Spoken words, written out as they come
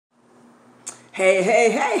Hey, hey,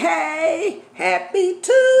 hey, hey! Happy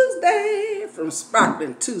Tuesday from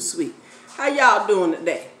Sparkling Too Sweet. How y'all doing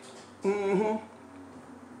today? I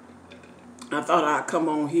thought I'd come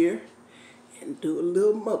on here and do a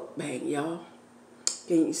little mukbang, y'all.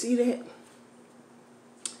 Can you see that?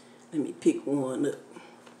 Let me pick one up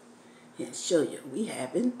and show you. We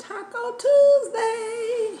having Taco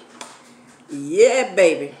Tuesday. Yeah,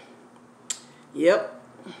 baby. Yep.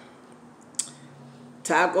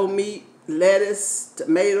 Taco meat, lettuce,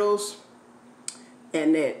 tomatoes,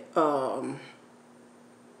 and that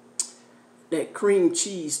cream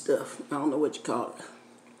cheese stuff. I don't know what you call it.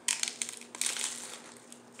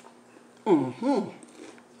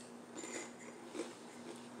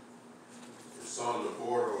 It's on the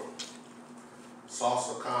board of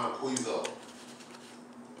salsa con queso.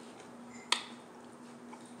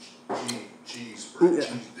 Cheese dip.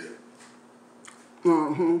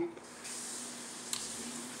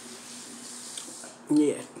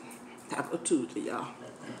 Yeah. Taco Tuesday, y'all.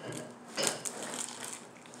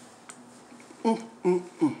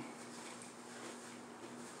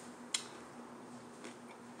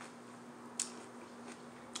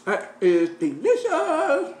 That is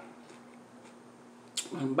delicious.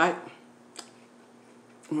 One bite.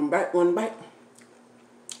 One bite, one bite.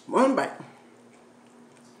 One bite.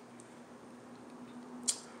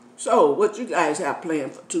 So, what you guys have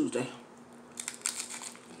planned for Tuesday?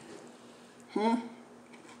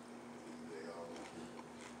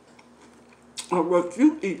 Or what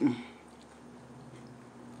you eating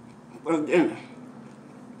for dinner?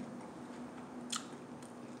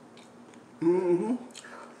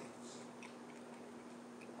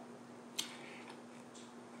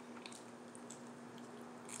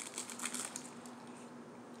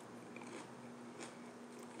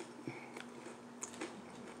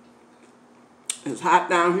 It's hot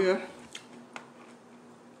down here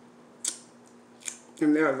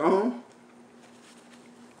in Arizona.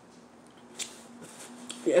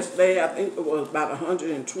 Yesterday, I think it was about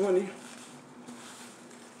 120.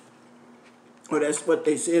 Or that's what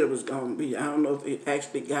they said it was going to be. I don't know if it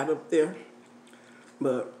actually got up there.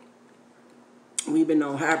 But we've been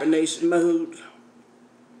on hibernation mode,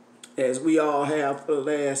 as we all have for the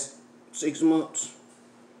last 6 months.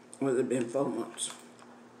 Or has it been 4 months?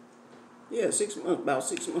 Yeah, 6 months, about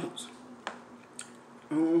 6 months.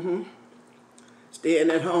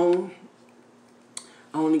 Staying at home.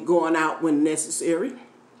 Only going out when necessary.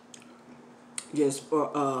 Just for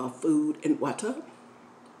food and water.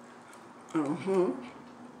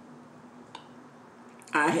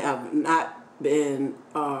 I have not been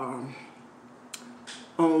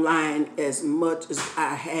online as much as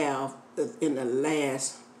I have in the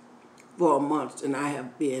last 4 months than I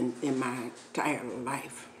have been in my entire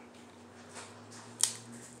life.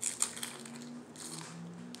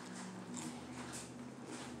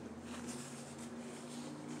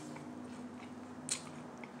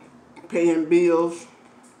 Paying bills,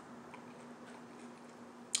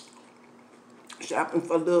 shopping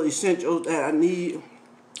for little essentials that I need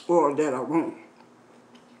or that I want.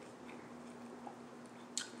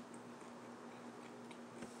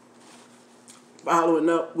 Following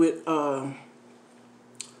up with some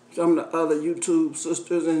of the other YouTube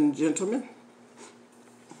sisters and gentlemen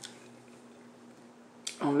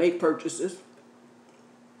on their purchases.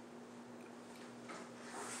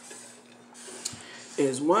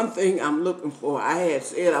 Is one thing I'm looking for. I had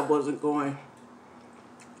said I wasn't going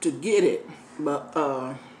to get it, but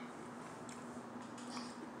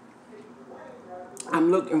I'm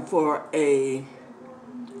looking for a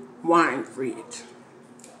wine fridge.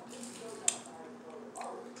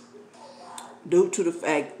 Due to the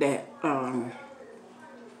fact that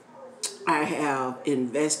I have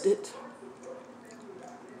invested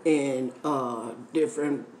in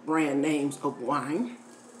different brand names of wine.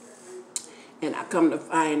 And I come to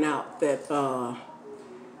find out that the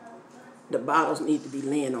bottles need to be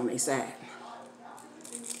laying on their side.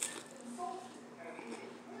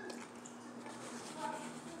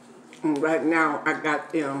 And right now, I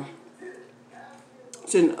got them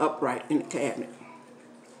sitting upright in the cabinet.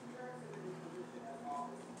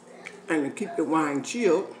 And to keep the wine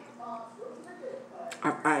chilled,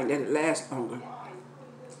 I find that it lasts longer.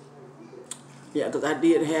 Yeah, because I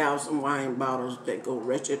did have some wine bottles that go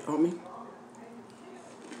wretched on me.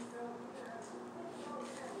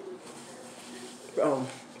 So,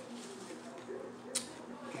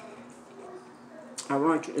 I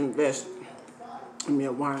want to invest in me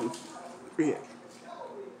a wine fridge.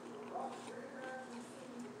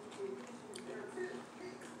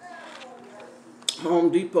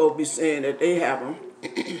 Home Depot be saying that they have them.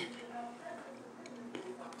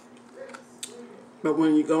 But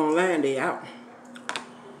when you go online, they out.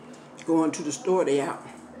 Going to the store, they out.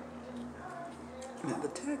 Another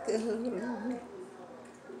taco.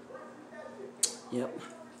 Yep.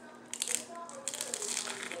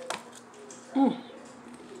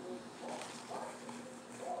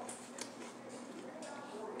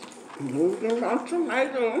 Moving on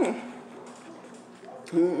tomato.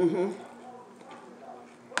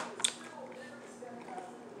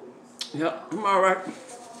 Yep, I'm all right.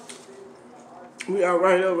 We are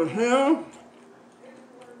right over here.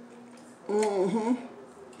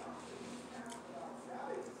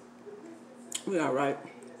 We all right.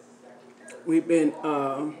 We've been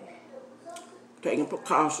taking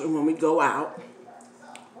precaution when we go out,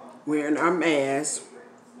 wearing our masks,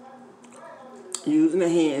 using the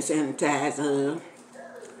hand sanitizer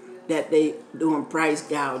that they doing price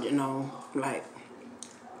gouging on, like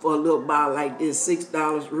for a little bottle like this,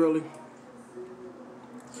 $6 really.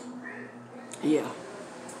 Yeah.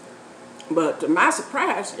 But to my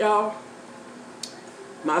surprise, y'all,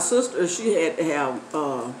 my sister, she had to have,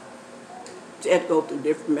 she had to go through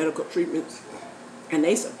different medical treatments, and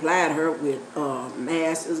they supplied her with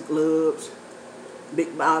masks, gloves,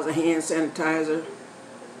 big bottles of hand sanitizer,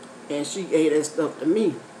 and she gave that stuff to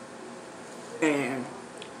me. And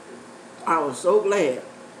I was so glad.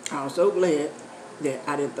 I was so glad that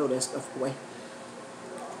I didn't throw that stuff away.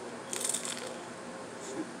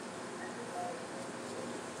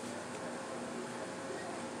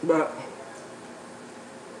 But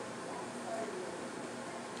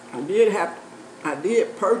I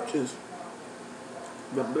did purchase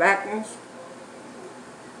the black ones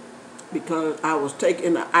because I was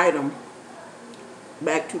taking the item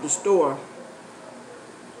back to the store.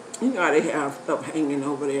 You know how they have stuff hanging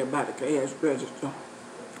over there by the cash register,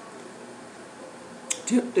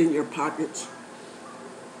 tipped in your pockets.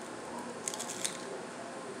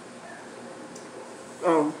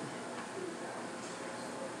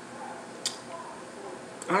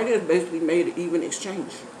 I just basically made an even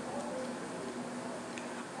exchange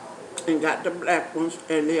and got the black ones,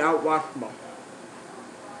 and they are washable.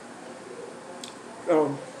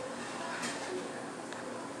 So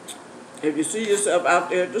if you see yourself out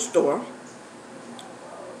there at the store,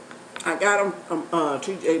 I got them from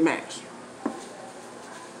TJ Maxx.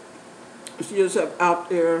 You see yourself out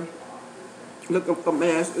there looking for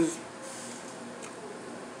masks,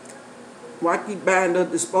 why keep buying the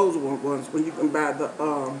disposable ones when you can buy the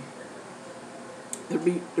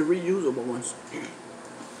reusable ones?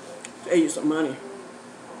 Save you some money.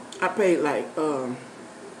 I paid like $14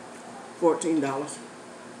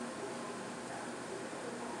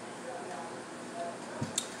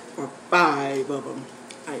 for 5 of them.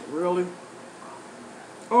 Like, really?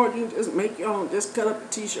 Or you just make your own. Just cut up a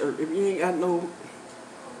t-shirt. If you ain't got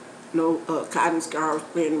no cotton scarves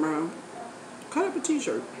laying around, cut up a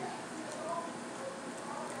t-shirt.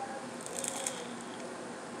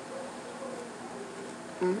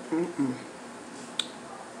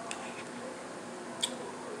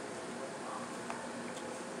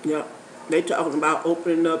 Yeah, they talking about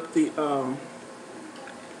opening up the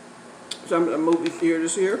some of the movie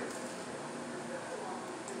theaters here.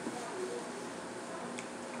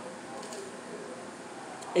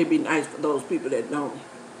 It'd be nice for those people that don't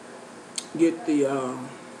get the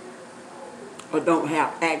or don't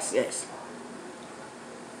have access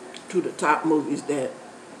to the top movies that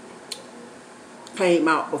came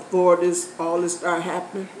out before all this started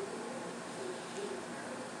happening.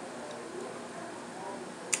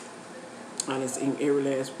 I done seen every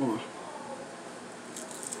last one.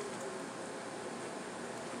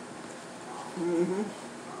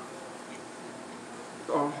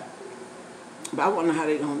 So, but I wonder how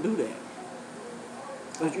they gonna do that.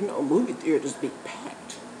 Because you know, movie theaters be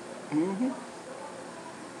packed.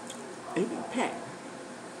 They be packed.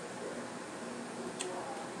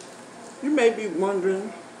 You may be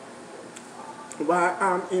wondering why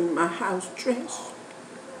I'm in my house dressed.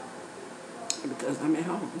 Because I'm at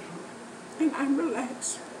home. And I'm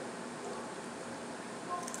relaxed.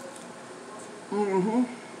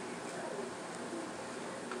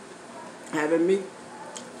 Having me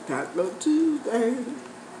Taco Tuesday.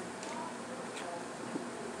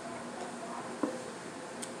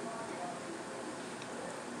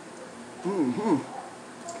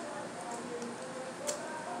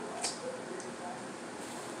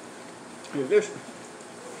 Listen.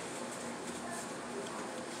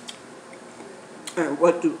 And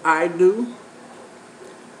what do I do?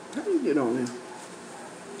 How do you get on there?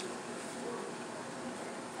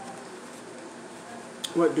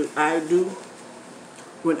 What do I do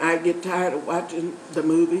when I get tired of watching the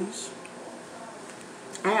movies?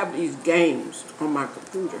 I have these games on my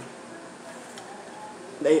computer.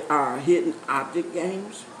 They are hidden object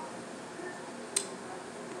games.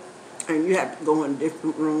 And you have to go in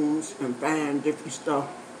different rooms and find different stuff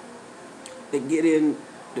to get in,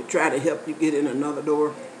 to try to help you get in another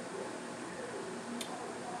door.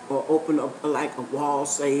 Or open up like a wall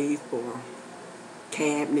safe or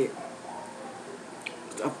cabinet,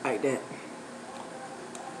 stuff like that.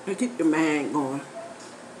 To keep your mind going.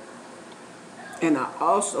 And I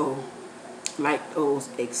also like those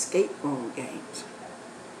escape room games.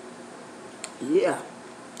 Yeah.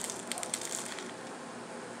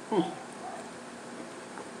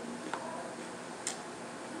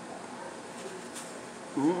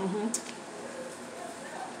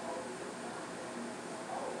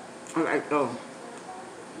 I like those.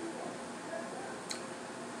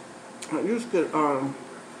 I used to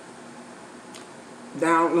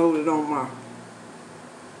download it on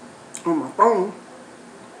my phone,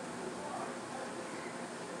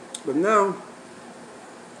 but now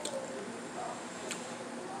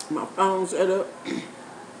my phone setup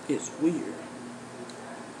is weird.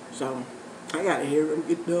 So I gotta hear him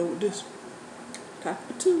get done with this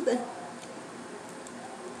Taco Tuesday.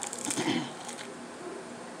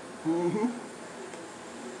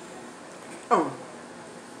 Oh.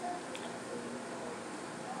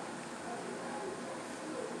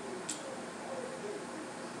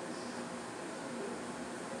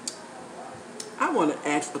 I want to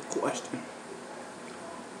ask a question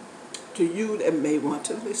to you that may want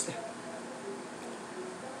to listen.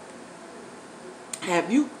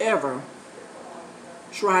 Have you ever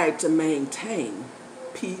tried to maintain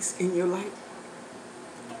peace in your life?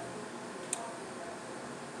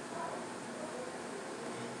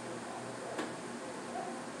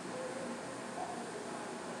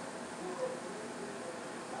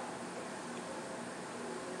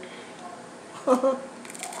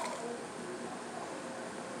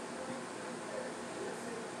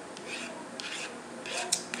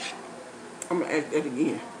 I'm going to ask that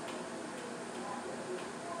again.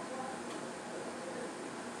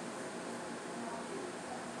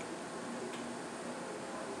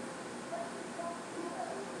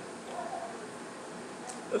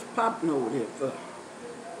 Let's pop over there first.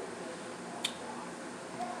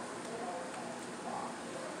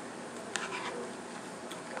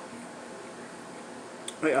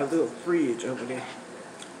 I got a little fridge over there.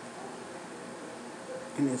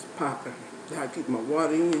 And it's popping. I keep my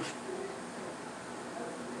water in.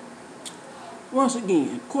 Once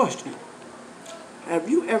again, question. Have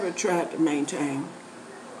you ever tried to maintain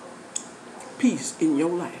peace in your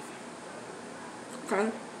life?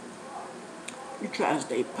 Okay? You try to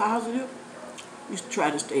stay positive. You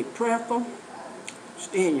try to stay prayerful.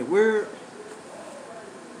 Stay in your word.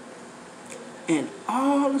 And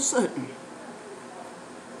all of a sudden,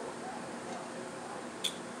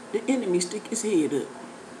 the enemy stick his head up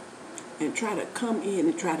and try to come in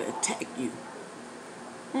and try to attack you.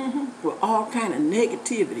 With all kind of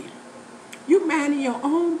negativity. You minding your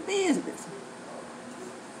own business.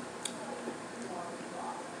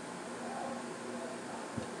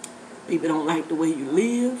 People don't like the way you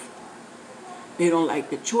live. They don't like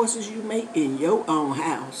the choices you make in your own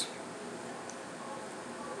house.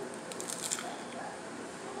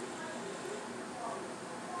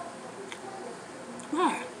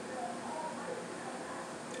 Why?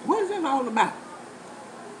 What is that all about?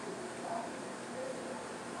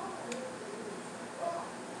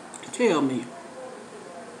 Tell me.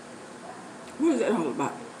 What is that all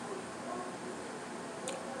about?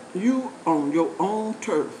 You on your own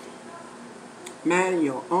turf, minding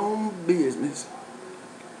your own business,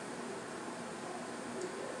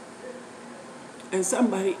 and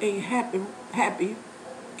somebody ain't happy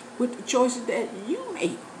with the choices that you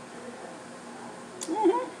made.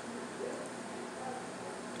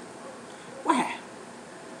 Why?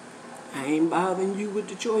 I ain't bothering you with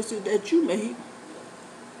the choices that you made.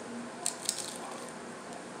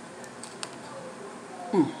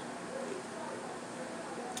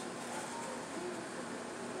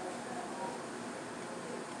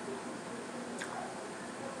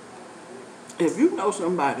 If you know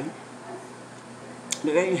somebody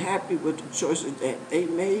that ain't happy with the choices that they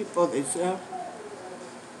made for themselves,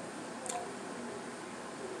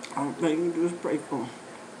 all you can do is pray for them.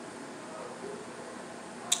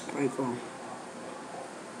 Pray for them.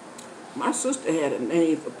 My sister had a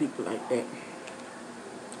name for people like that.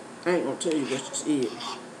 I ain't gonna tell you what she said.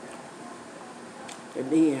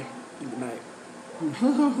 And then you be like,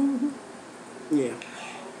 yeah.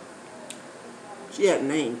 She had a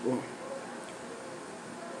name for them.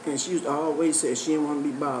 And she used to always say she didn't want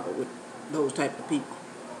to be bothered with those type of people.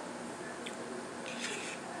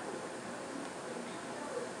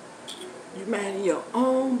 You minding your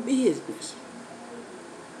own business.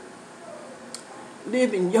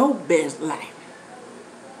 living your best life,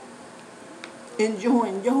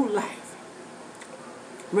 enjoying your life,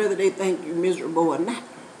 whether they think you're miserable or not.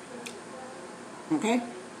 Okay?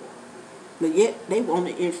 But yet they want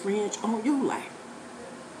to infringe on your life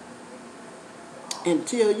and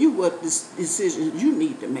tell you what decisions you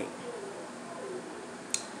need to make.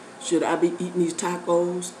 Should I be eating these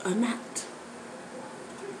tacos or not?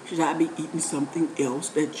 Should I be eating something else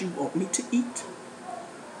that you want me to eat?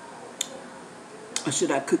 Or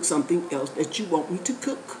should I cook something else that you want me to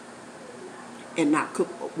cook? And not cook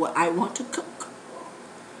what I want to cook?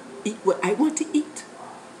 Eat what I want to eat?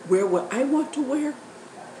 Wear what I want to wear?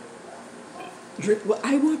 Drink what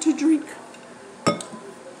I want to drink?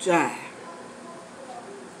 Jive.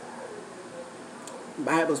 The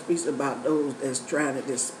Bible speaks about those that's trying to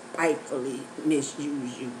despitefully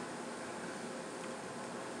misuse you.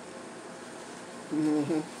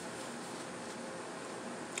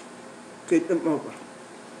 Get them over.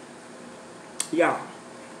 Y'all,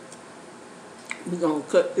 we're going to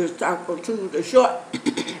cut this Taco Tuesday short.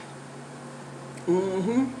 We're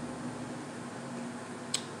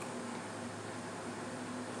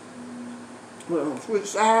on the switch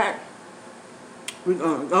side. We're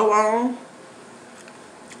going to go on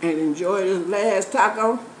and enjoy this last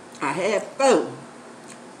taco. I had 4.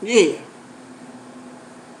 Yeah.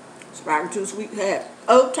 Sparkling Too Sweet had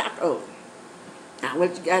 4 tacos. Now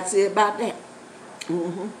what you got to say about that?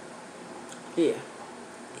 Yeah.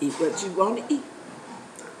 Eat what you want to eat.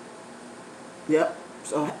 Yep.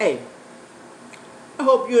 So, hey, I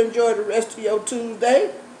hope you enjoy the rest of your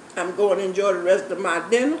Tuesday. I'm going to enjoy the rest of my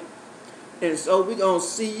dinner. And so we're going to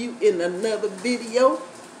see you in another video.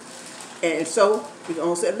 And so we're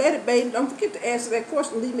going to say, later, baby. Don't forget to answer that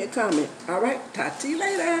question. Leave me a comment. All right? Talk to you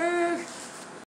later.